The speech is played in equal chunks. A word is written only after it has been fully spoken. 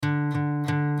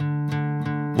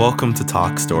Welcome to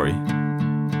Talk Story,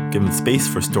 giving space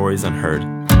for stories unheard.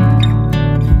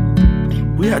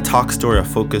 We at Talk Story are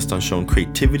focused on showing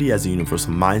creativity as a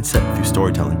universal mindset through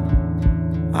storytelling.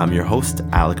 I'm your host,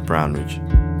 Alec Brownridge.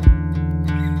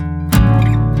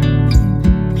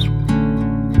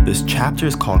 This chapter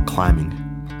is called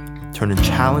Climbing, turning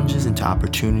challenges into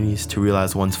opportunities to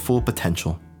realize one's full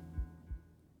potential.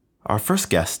 Our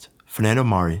first guest, Fernando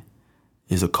Mari,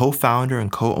 is a co-founder and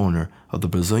co-owner of the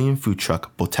Brazilian food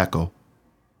truck Boteco.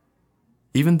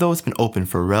 Even though it's been open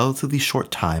for a relatively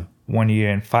short time, 1 year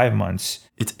and 5 months,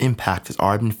 its impact has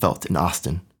already been felt in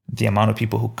Austin. the amount of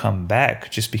people who come back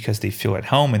just because they feel at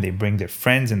home and they bring their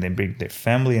friends and they bring their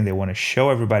family and they want to show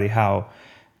everybody how,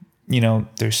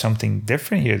 there's something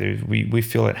different here. We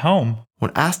feel at home.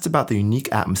 When asked about the unique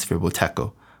atmosphere of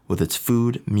Boteco, with its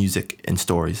food, music, and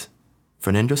stories,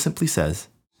 Fernando simply says,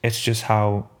 It's just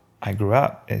how I grew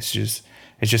up. It's just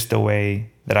the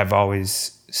way that I've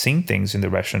always seen things in the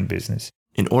restaurant business.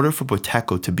 in order for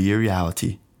Boteco to be a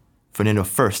reality, Fernando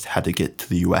first had to get to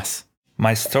the U.S.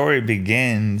 My story in the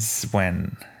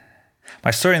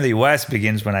U.S.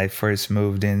 begins when I first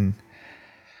moved in.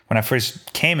 When I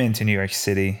first came into New York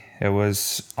City, it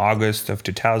was August of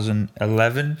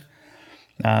 2011.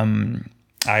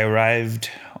 I arrived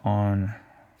on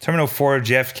Terminal 4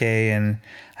 JFK, and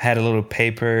I had a little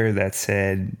paper that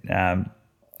said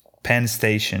Penn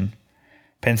Station,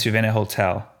 Pennsylvania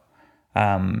Hotel.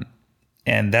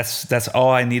 And that's all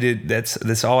I needed.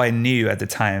 That's all I knew at the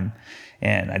time.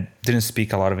 And I didn't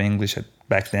speak a lot of English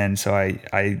back then, so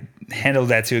I handled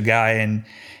that to a guy, and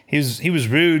he was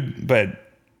rude, but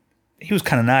he was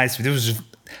kind of nice. It was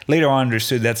later on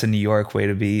understood that's a New York way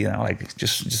to be, like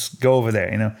just go over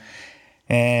there,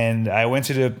 And I went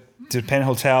to the Penn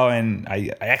Hotel, and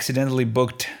I accidentally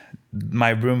booked my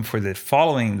room for the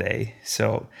following day.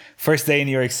 So first day in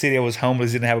New York City, I was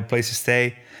homeless, didn't have a place to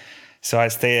stay. So I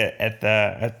stayed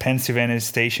at Pennsylvania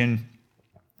Station,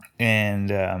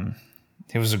 and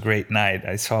it was a great night.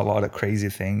 I saw a lot of crazy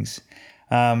things.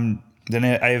 Then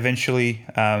I eventually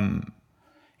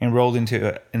enrolled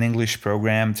into an English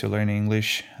program to learn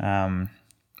English,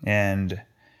 and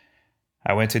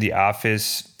I went to the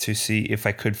office to see if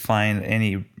I could find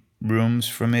any rooms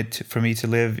for me to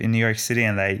live in New York City,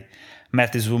 and I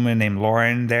met this woman named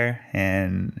Lauren there,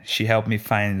 and she helped me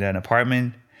find an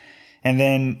apartment. And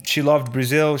then she loved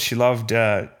Brazil, she loved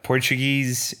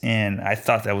Portuguese, and I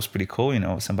thought that was pretty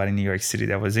cool, somebody in New York City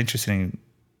that was interested in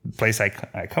the place I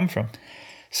come from.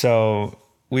 So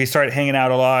we started hanging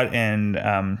out a lot, and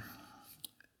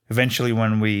eventually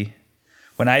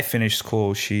when I finished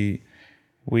school, I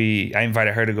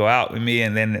invited her to go out with me,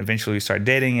 and then eventually we started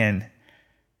dating, and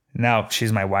now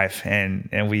she's my wife, and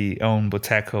we own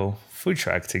Boteco food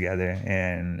truck together,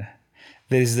 and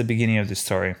this is the beginning of the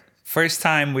story. First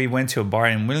time we went to a bar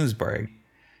in Williamsburg,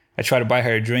 I tried to buy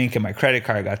her a drink and my credit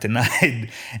card got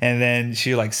denied, and then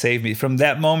she saved me. From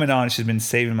that moment on, she's been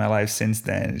saving my life since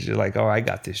then. She's like, oh, I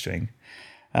got this drink.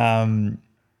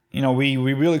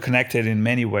 We really connected in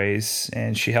many ways,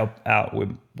 and she helped out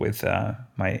with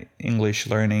my English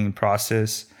learning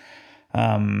process.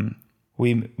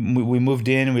 We moved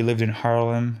in. We lived in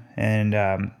Harlem, and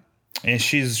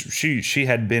she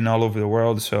had been all over the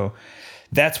world. So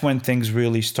that's when things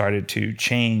really started to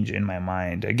change in my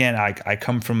mind. Again, I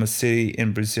come from a city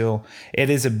in Brazil. It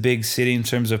is a big city in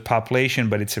terms of population,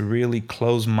 but it's a really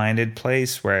close-minded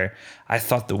place where I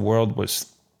thought the world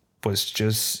was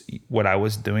just what I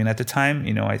was doing at the time.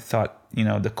 I thought,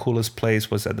 the coolest place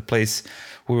was at the place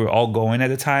we were all going at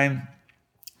the time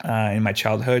in my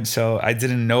childhood. So I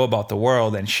didn't know about the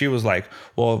world. And she was like,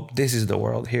 well, this is the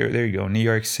world. There you go. New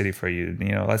York City for you.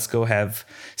 Let's go have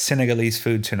Senegalese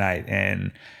food tonight.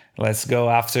 And let's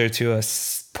go after to a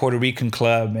Puerto Rican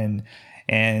club.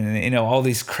 And all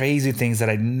these crazy things that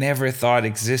I never thought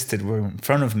existed were in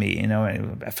front of me.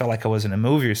 I felt like I was in a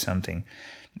movie or something.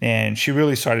 And she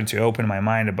really started to open my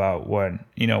mind about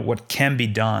what can be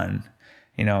done,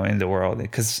 in the world.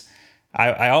 Because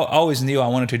I always knew I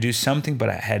wanted to do something, but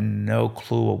I had no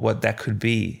clue of what that could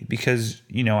be. Because,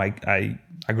 I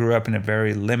grew up in a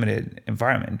very limited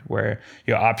environment where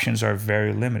your options are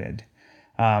very limited.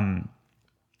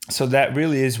 So that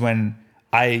really is when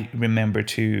I remember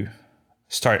to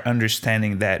start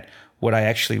understanding that what I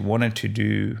actually wanted to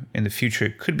do in the future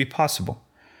could be possible.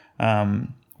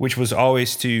 Which was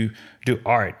always to do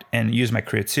art and use my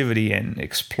creativity and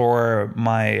explore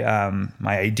my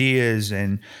my ideas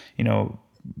and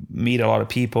meet a lot of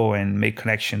people and make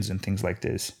connections and things like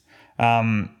this.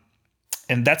 And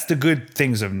that's the good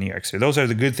things of New York City. Those are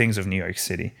the good things of New York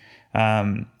City.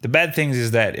 The bad things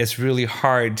is that it's really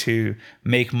hard to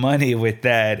make money with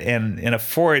that and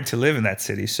afford to live in that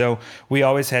city. So we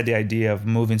always had the idea of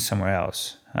moving somewhere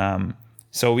else.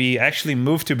 So we actually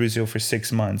moved to Brazil for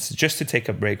 6 months just to take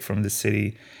a break from the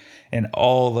city and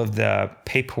all of the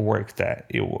paperwork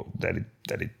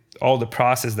all the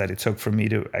process that it took for me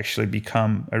to actually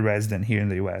become a resident here in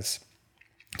the US.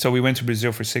 So we went to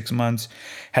Brazil for 6 months,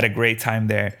 had a great time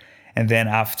there. And then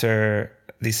after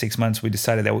these 6 months, we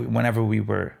decided that whenever we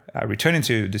were returning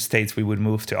to the States, we would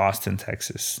move to Austin,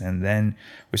 Texas. And then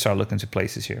we started looking to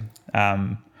places here.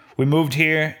 We moved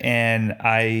here and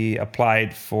I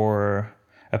applied for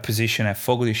a position at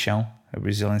Fogo de Chão, a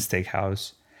Brazilian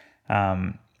steakhouse,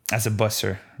 as a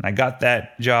busser. And I got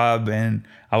that job and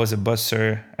I was a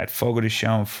busser at Fogo de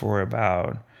Chão for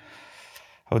about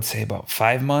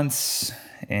 5 months.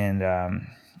 And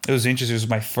it was interesting. It was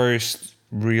my first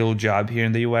real job here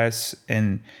in the U.S.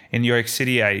 And in New York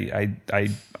City, I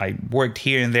worked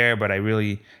here and there, but I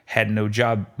really had no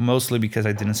job, mostly because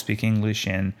I didn't speak English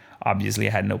and obviously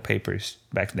I had no papers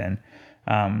back then.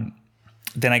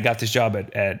 Then I got this job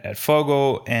at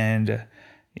Fogo, and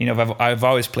I've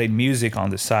always played music on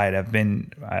the side. I've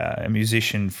been a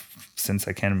musician since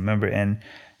I can remember, and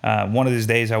one of these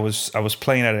days I was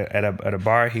playing at a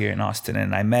bar here in Austin,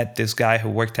 and I met this guy who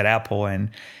worked at Apple, and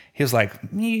he was like,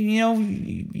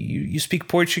 you speak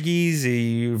Portuguese,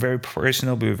 you're very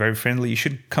personal, but you're very friendly. You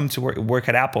should come to work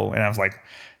at Apple. And I was like,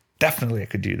 definitely I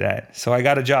could do that. So I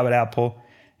got a job at Apple,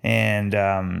 and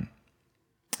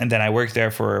then I worked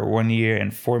there for 1 year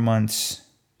and 4 months.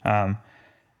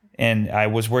 And I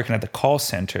was working at the call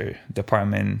center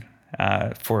department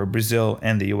for Brazil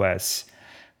and the US,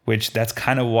 which that's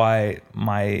kind of why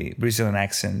my Brazilian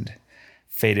accent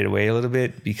faded away a little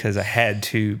bit, because I had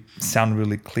to sound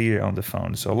really clear on the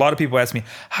phone. So a lot of people ask me,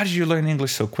 how did you learn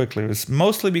English so quickly? It was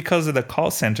mostly because of the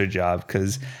call center job,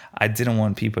 because I didn't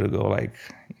want people to go like,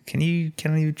 can you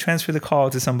transfer the call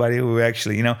to somebody who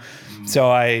actually, So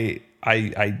I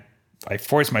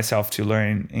forced myself to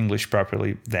learn English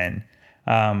properly then.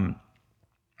 And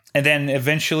then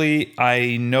eventually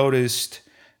I noticed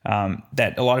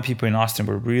that a lot of people in Austin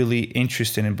were really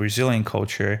interested in Brazilian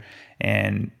culture,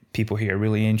 and people here are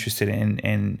really interested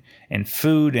in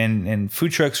food, and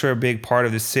food trucks were a big part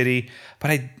of the city.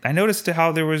 But I noticed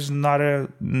how there was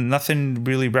nothing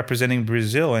really representing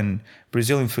Brazil and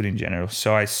Brazilian food in general.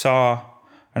 So I saw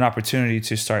an opportunity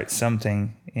to start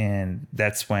something, and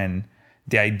that's when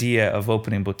the idea of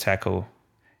opening Boteco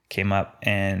came up,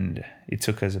 and it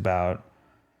took us about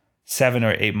 7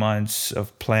 or 8 months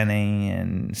of planning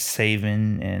and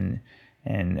saving and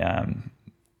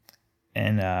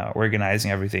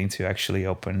organizing everything to actually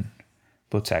open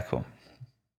Boteco.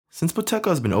 Since Boteco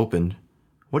has been opened,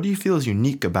 what do you feel is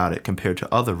unique about it compared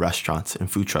to other restaurants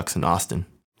and food trucks in Austin?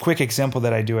 Quick example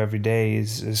that I do every day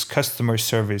is customer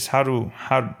service. How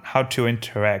to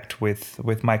interact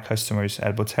with my customers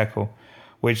at Boteco,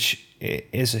 which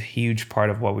is a huge part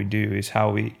of what we do, is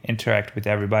how we interact with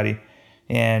everybody.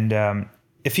 And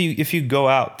if you go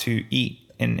out to eat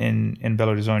in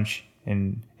Belo Horizonte,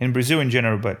 in Brazil in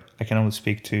general, but I can only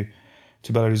speak to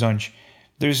Belo Horizonte,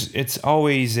 it's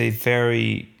always a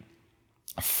very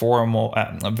formal,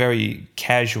 a very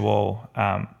casual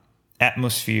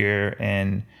atmosphere,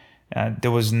 and the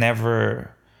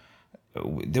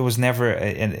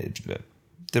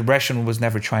restaurant was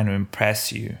never trying to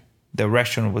impress you. The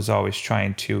restaurant was always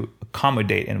trying to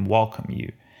accommodate and welcome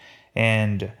you.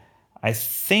 And I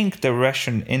think the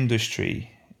restaurant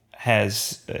industry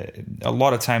has a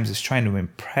lot of times is trying to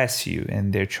impress you,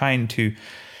 and they're trying to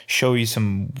show you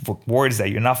some words that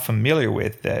you're not familiar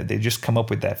with. They just come up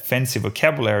with that fancy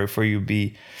vocabulary for you to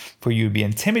be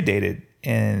intimidated,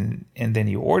 and then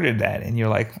you order that and you're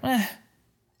like,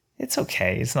 it's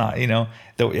okay. It's not,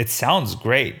 though it sounds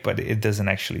great, but it doesn't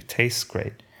actually taste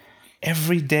great.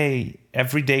 Every day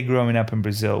growing up in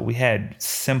Brazil, we had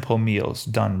simple meals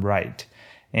done right.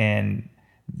 And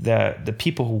the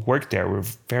people who worked there were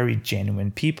very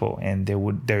genuine people, and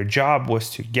their job was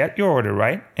to get your order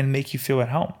right and make you feel at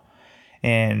home.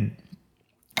 And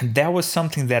that was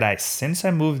something that since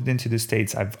I moved into the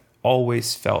States, I've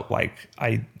always felt like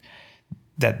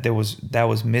that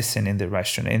was missing in the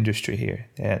restaurant industry here.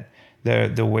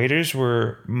 That the waiters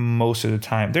were most of the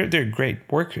time, they're great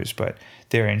workers, but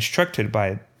they're instructed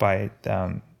by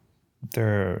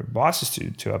their bosses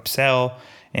to upsell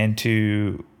and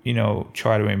to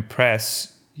try to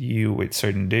impress you with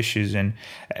certain dishes, and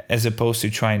as opposed to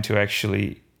trying to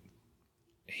actually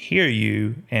hear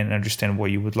you and understand what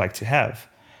you would like to have.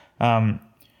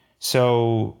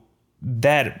 So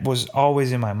that was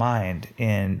always in my mind,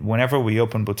 and whenever we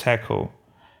opened Boteco,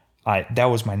 that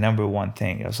was my number one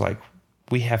thing. I was like,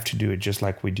 we have to do it just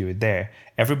like we do it there.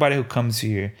 Everybody who comes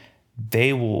here,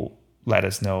 they will let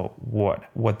us know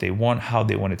what they want, how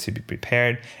they want it to be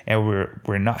prepared. And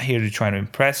we're not here to try to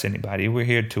impress anybody. We're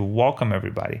here to welcome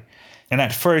everybody. And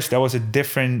at first, that was a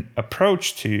different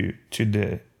approach to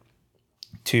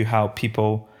how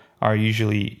people are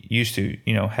usually used to,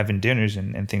 having dinners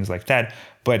and things like that.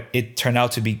 But it turned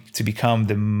out to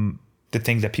become the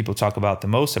thing that people talk about the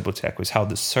most at Boteco, is how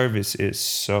the service is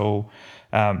so,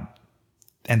 and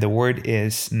the word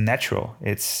is natural.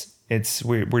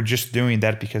 We're just doing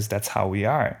that because that's how we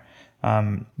are.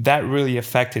 That really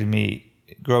affected me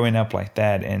growing up like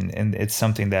that, and it's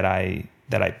something that I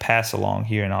pass along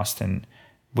here in Austin,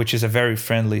 which is a very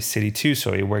friendly city too.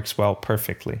 So it works well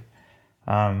perfectly.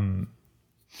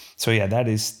 So yeah, that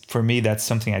is, for me, that's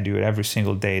something I do every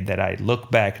single day, that I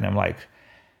look back and I'm like,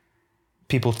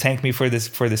 people thank me for the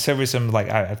service. I'm like,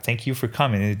 I thank you for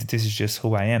coming. This is just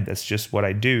who I am. That's just what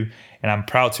I do. And I'm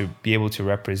proud to be able to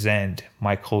represent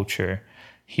my culture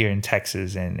here in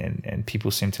Texas, and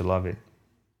people seem to love it.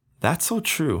 That's so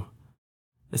true.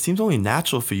 It seems only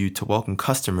natural for you to welcome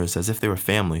customers as if they were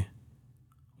family.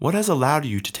 What has allowed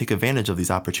you to take advantage of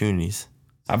these opportunities?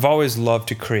 I've always loved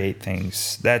to create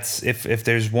things. That's if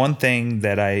there's one thing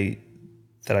that I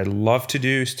love to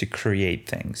do, is to create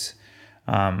things.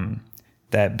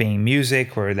 That being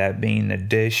music, or that being a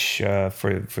dish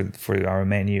for our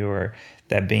menu, or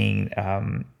that being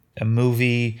a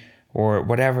movie, or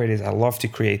whatever it is. I love to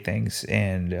create things,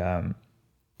 and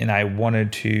I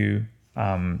wanted to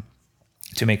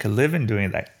make a living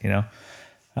doing that.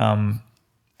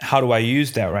 How do I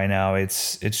use that right now?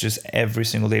 It's just every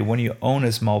single day. When you own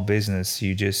a small business,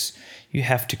 you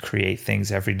have to create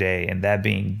things every day, and that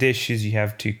being dishes, you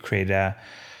have to create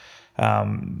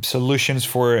solutions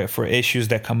for issues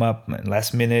that come up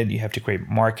last minute. You have to create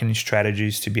marketing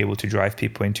strategies to be able to drive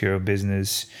people into your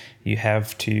business. You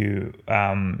have to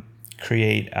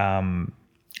create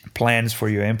plans for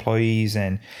your employees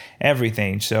and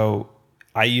everything. So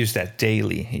I use that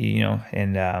daily,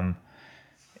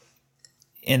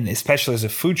 and especially as a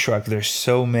food truck, there's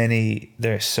so many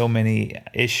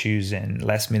issues and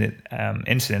last minute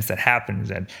incidents that happen.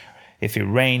 That if it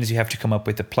rains, you have to come up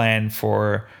with a plan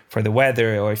for the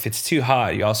weather, or if it's too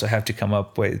hot, you also have to come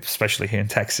up with, especially here in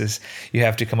Texas, you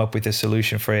have to come up with a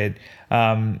solution for it.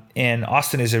 And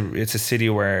Austin it's a city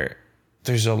where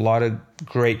there's a lot of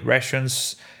great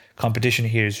restaurants. Competition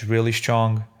here is really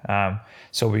strong.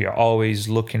 So we are always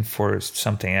looking for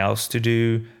something else to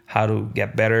do, how to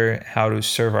get better, how to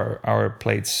serve our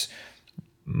plates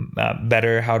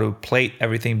better, how to plate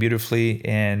everything beautifully.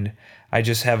 And I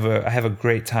just have a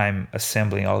great time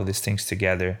assembling all of these things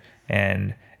together.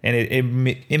 And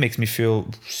it makes me feel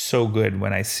so good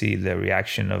when I see the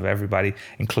reaction of everybody,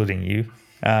 including you,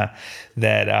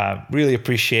 that really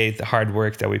appreciate the hard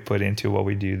work that we put into what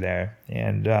we do there.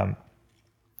 And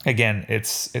again,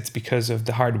 it's because of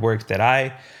the hard work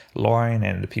that Lauren,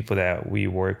 and the people that we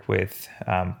work with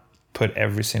put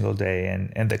every single day,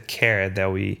 and the care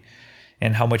that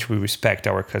and how much we respect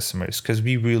our customers, because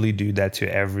we really do that to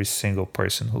every single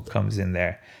person who comes in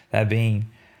there, that being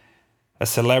a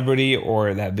celebrity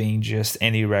or that being just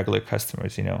any regular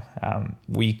customers.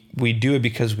 We do it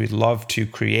because we love to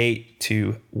create,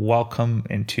 to welcome,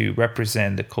 and to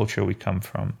represent the culture we come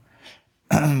from.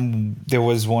 There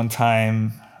was one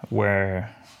time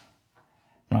where,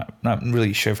 not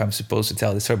really sure if I'm supposed to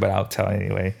tell this story, but I'll tell it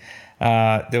anyway.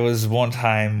 There was one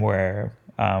time where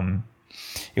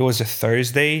it was a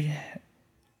Thursday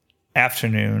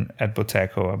afternoon at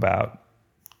Boteco.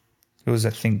 It was,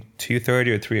 I think, 2:30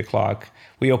 or 3 o'clock.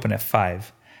 We opened at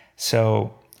 5.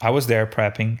 So I was there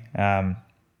prepping.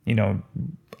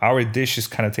 Our dishes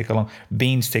kind of take a long.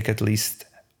 Beans take at least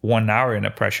 1 hour in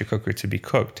a pressure cooker to be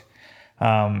cooked.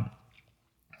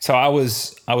 So I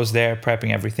was there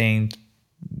prepping everything,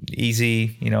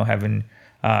 easy, having,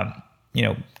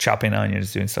 chopping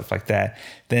onions, doing stuff like that.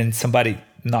 Then somebody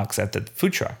knocks at the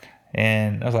food truck,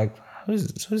 and I was like, who's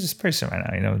this person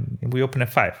right now? We open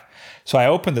at 5. So I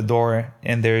opened the door,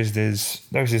 and there's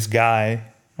this guy,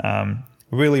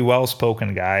 really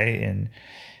well-spoken guy, and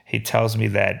he tells me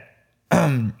that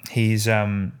he's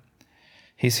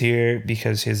here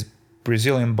because his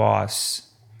Brazilian boss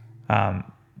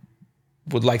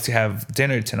would like to have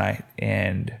dinner tonight,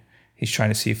 and he's trying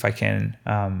to see if I can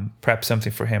prep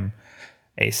something for him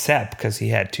ASAP, because he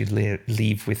had to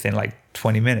leave within like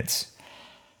 20 minutes.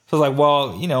 So I was like,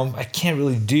 well, I can't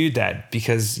really do that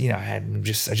because, I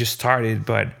just started,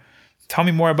 but tell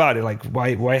me more about it. Like,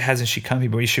 why hasn't she come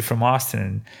here? Is she from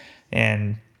Austin?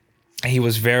 And he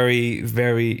was very,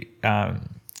 very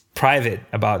private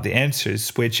about the answers,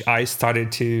 which I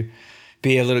started to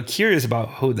be a little curious about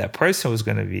who that person was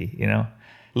going to be.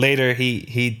 Later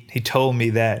he told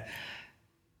me that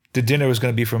the dinner was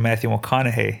going to be for Matthew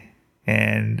McConaughey,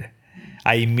 and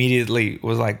I immediately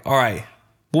was like, all right,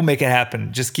 we'll make it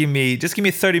happen. Just give me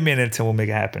 30 minutes and we'll make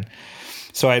it happen.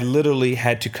 So I literally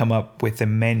had to come up with a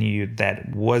menu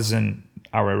that wasn't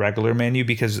our regular menu,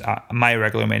 because my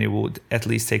regular menu would at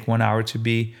least take 1 hour to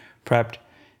be prepped.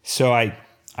 So I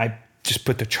just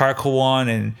put the charcoal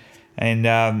on,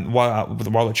 and while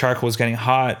the charcoal was getting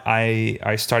hot,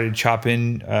 I started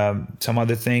chopping some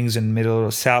other things and made a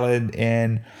little salad.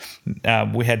 And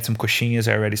we had some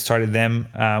coxinhas. I already started them.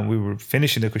 We were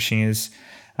finishing the coxinhas.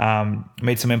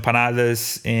 Made some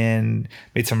empanadas and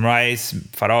made some rice,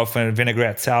 farofa, and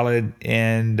vinaigrette salad.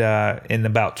 And in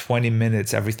about 20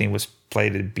 minutes, everything was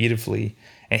plated beautifully.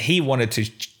 And he wanted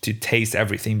to taste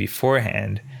everything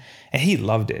beforehand. And he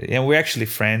loved it. And we're actually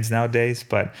friends nowadays,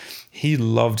 but he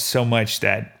loved so much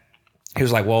that he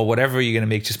was like, well, whatever you're going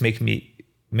to make, just make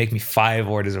me 5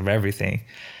 orders of everything.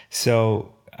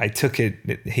 So he took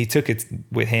it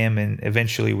with him, and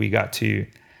eventually we got to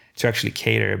actually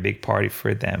cater a big party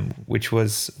for them, which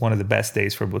was one of the best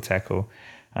days for Boteco.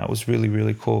 It was really,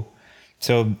 really cool.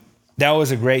 So that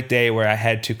was a great day where I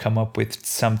had to come up with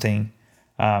something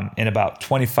in about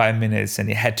 25 minutes, and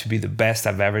it had to be the best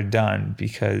I've ever done,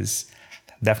 because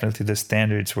definitely the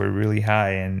standards were really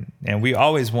high, and we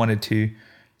always wanted to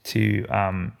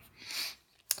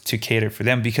cater for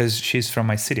them, because she's from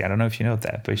my city. I don't know if you know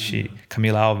that, but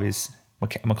Camila Alves,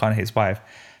 McConaughey's wife,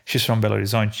 she's from Belo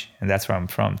Horizonte, and that's where I'm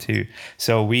from too.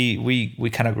 So we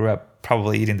kind of grew up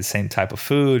probably eating the same type of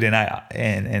food, and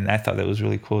I thought that was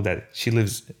really cool that she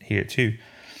lives here too.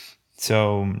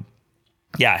 So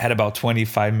yeah, I had about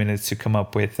 25 minutes to come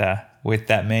up with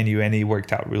that menu, and it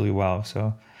worked out really well.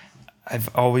 So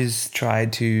I've always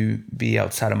tried to be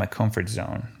outside of my comfort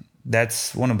zone.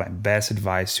 That's one of my best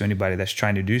advice to anybody that's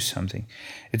trying to do something.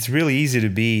 It's really easy to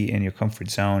be in your comfort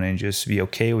zone and just be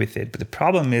okay with it. But the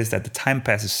problem is that the time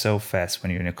passes so fast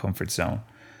when you're in a comfort zone,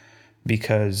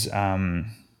 because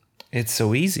it's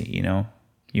so easy,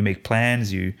 You make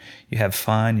plans, you have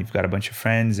fun, you've got a bunch of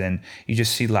friends, and you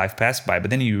just see life pass by. But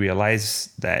then you realize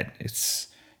that it's,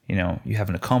 you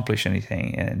haven't accomplished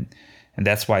anything. And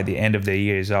that's why the end of the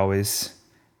year is always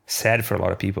sad for a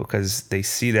lot of people, because they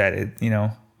see that,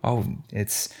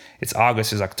 it's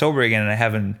August, it's October again, and I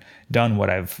haven't done what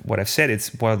I've said.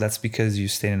 That's because you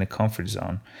stayed in a comfort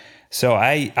zone. So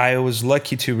I was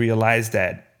lucky to realize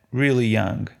that really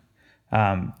young,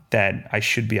 that I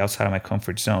should be outside of my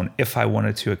comfort zone if I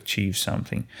wanted to achieve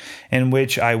something, in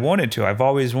which I wanted to. I've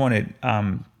always wanted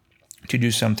to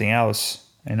do something else.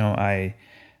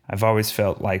 I've always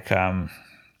felt like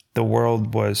the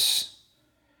world was,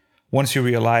 once you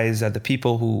realize that the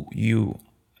people who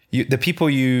the people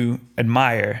you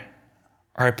admire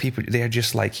are people, they are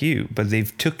just like you, but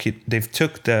they've took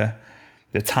the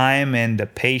time and the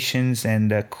patience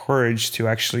and the courage to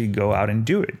actually go out and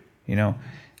do it.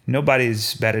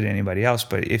 Nobody's better than anybody else,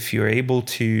 but if you're able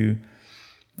to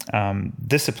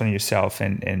discipline yourself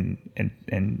and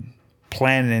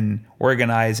plan and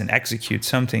organize and execute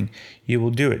something, you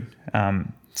will do it.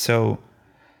 So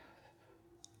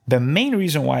the main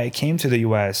reason why I came to the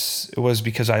US was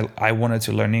because I wanted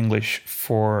to learn English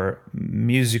for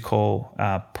musical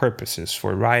purposes,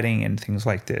 for writing and things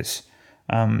like this.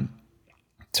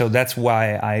 So that's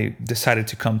why I decided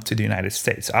to come to the United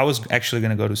States. I was actually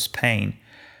going to go to Spain,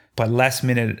 but last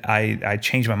minute I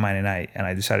changed my mind, and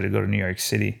I decided to go to New York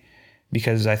City,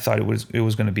 because I thought it was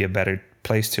going to be a better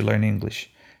place to learn English.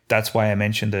 That's why I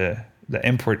mentioned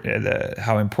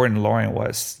how important Lauren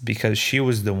was, because she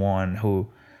was the one who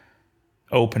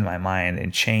opened my mind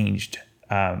and changed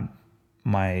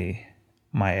my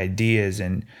ideas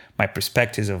and my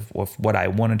perspectives of what I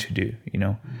wanted to do,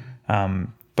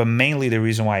 But mainly the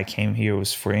reason why I came here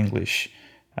was for English,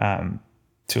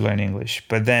 to learn English.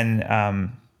 But then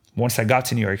once I got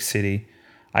to New York City,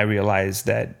 I realized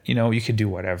that, you could do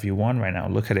whatever you want right now.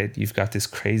 Look at it. You've got this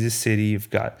crazy city. You've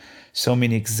got so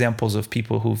many examples of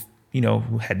people who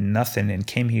had nothing and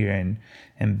came here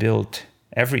and built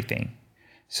everything.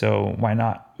 So why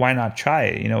not try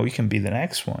it? You can be the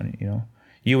next one,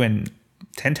 you and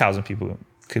 10,000 people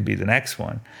could be the next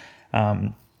one.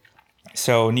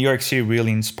 So New York City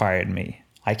really inspired me.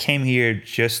 I came here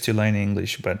just to learn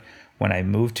English, but when I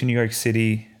moved to New York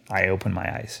City, I opened my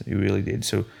eyes. It really did.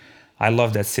 So I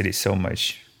love that city so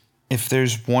much. If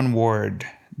there's one word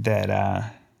that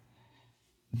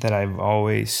I've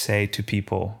always say to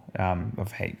people,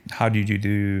 of, hey, how did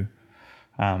you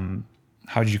come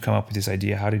up with this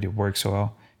idea? How did it work so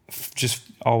well? just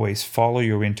always follow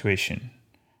your intuition.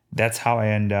 That's how I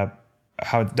end up.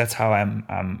 That's how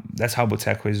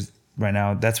Boteco is right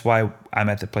now. That's why I'm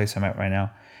at the place I'm at right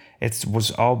now. It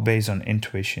was all based on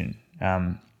intuition.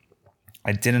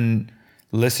 I didn't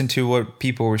listen to what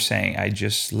people were saying. I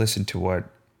just listened to what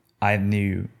I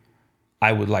knew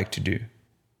I would like to do.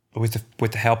 With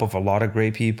the help of a lot of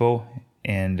great people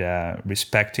and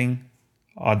respecting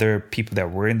other people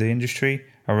that were in the industry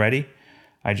already,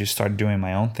 I just started doing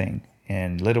my own thing.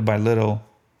 And little by little,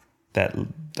 that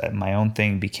my own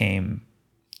thing became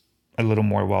a little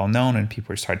more well-known, and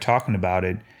people started talking about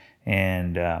it,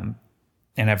 and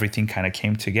everything kind of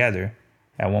came together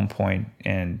at one point,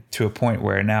 and to a point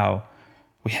where now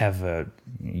we have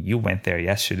you went there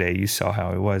yesterday, you saw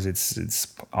how it was.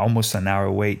 It's almost an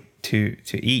hour wait to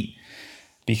eat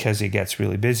because it gets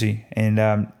really busy, and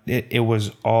it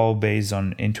was all based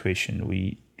on intuition.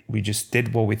 We just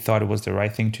did what we thought it was the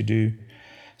right thing to do.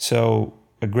 So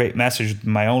a great message,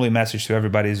 my only message to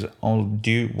everybody is only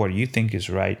do what you think is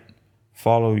right,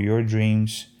 follow your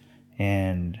dreams,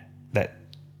 and that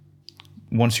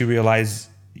once you realize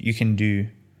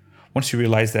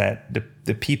that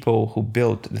the people who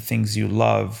built the things you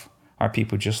love are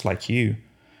people just like you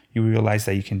realize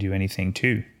that you can do anything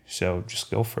too. So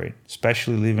just go for it,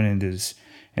 especially living in this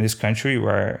country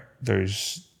where the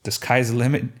sky's the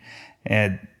limit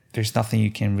and there's nothing you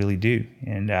can really do.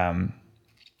 And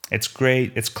it's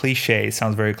great. It's cliche. It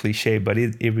sounds very cliche, but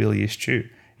it really is true.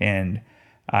 And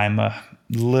I'm a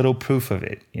little proof of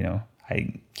it.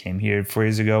 I came here 4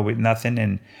 years ago with nothing,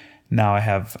 and now I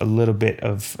have a little bit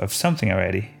of something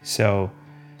already. So,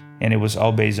 and it was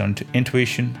all based on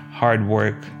intuition, hard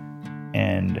work,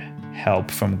 and help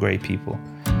from great people.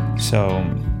 So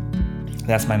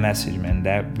that's my message, man.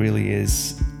 That really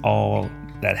is all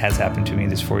that has happened to me in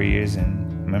these 4 years,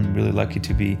 and I'm really lucky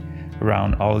to be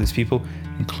around all these people,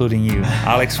 including you.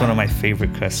 Alex, one of my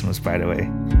favorite customers, by the way.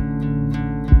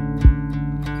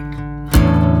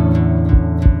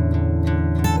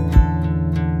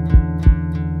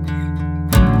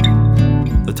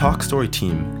 The Talk Story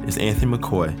team is Anthony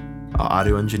McCoy, our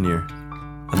audio engineer,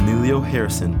 Emilio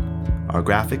Harrison, our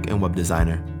graphic and web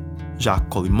designer, Jacques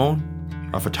Colimon,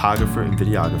 our photographer and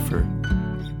videographer,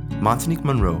 Montanique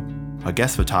Monroe, our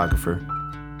guest photographer,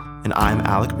 and I'm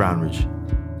Alec Brownridge,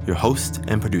 your host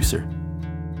and producer.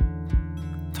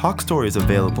 Talk Story is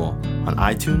available on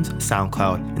iTunes,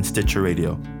 SoundCloud, and Stitcher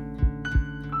Radio.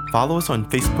 Follow us on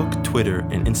Facebook, Twitter,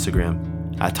 and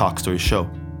Instagram at Talk Story Show.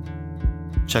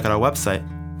 Check out our website,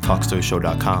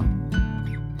 talkstoryshow.com.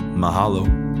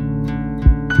 Mahalo.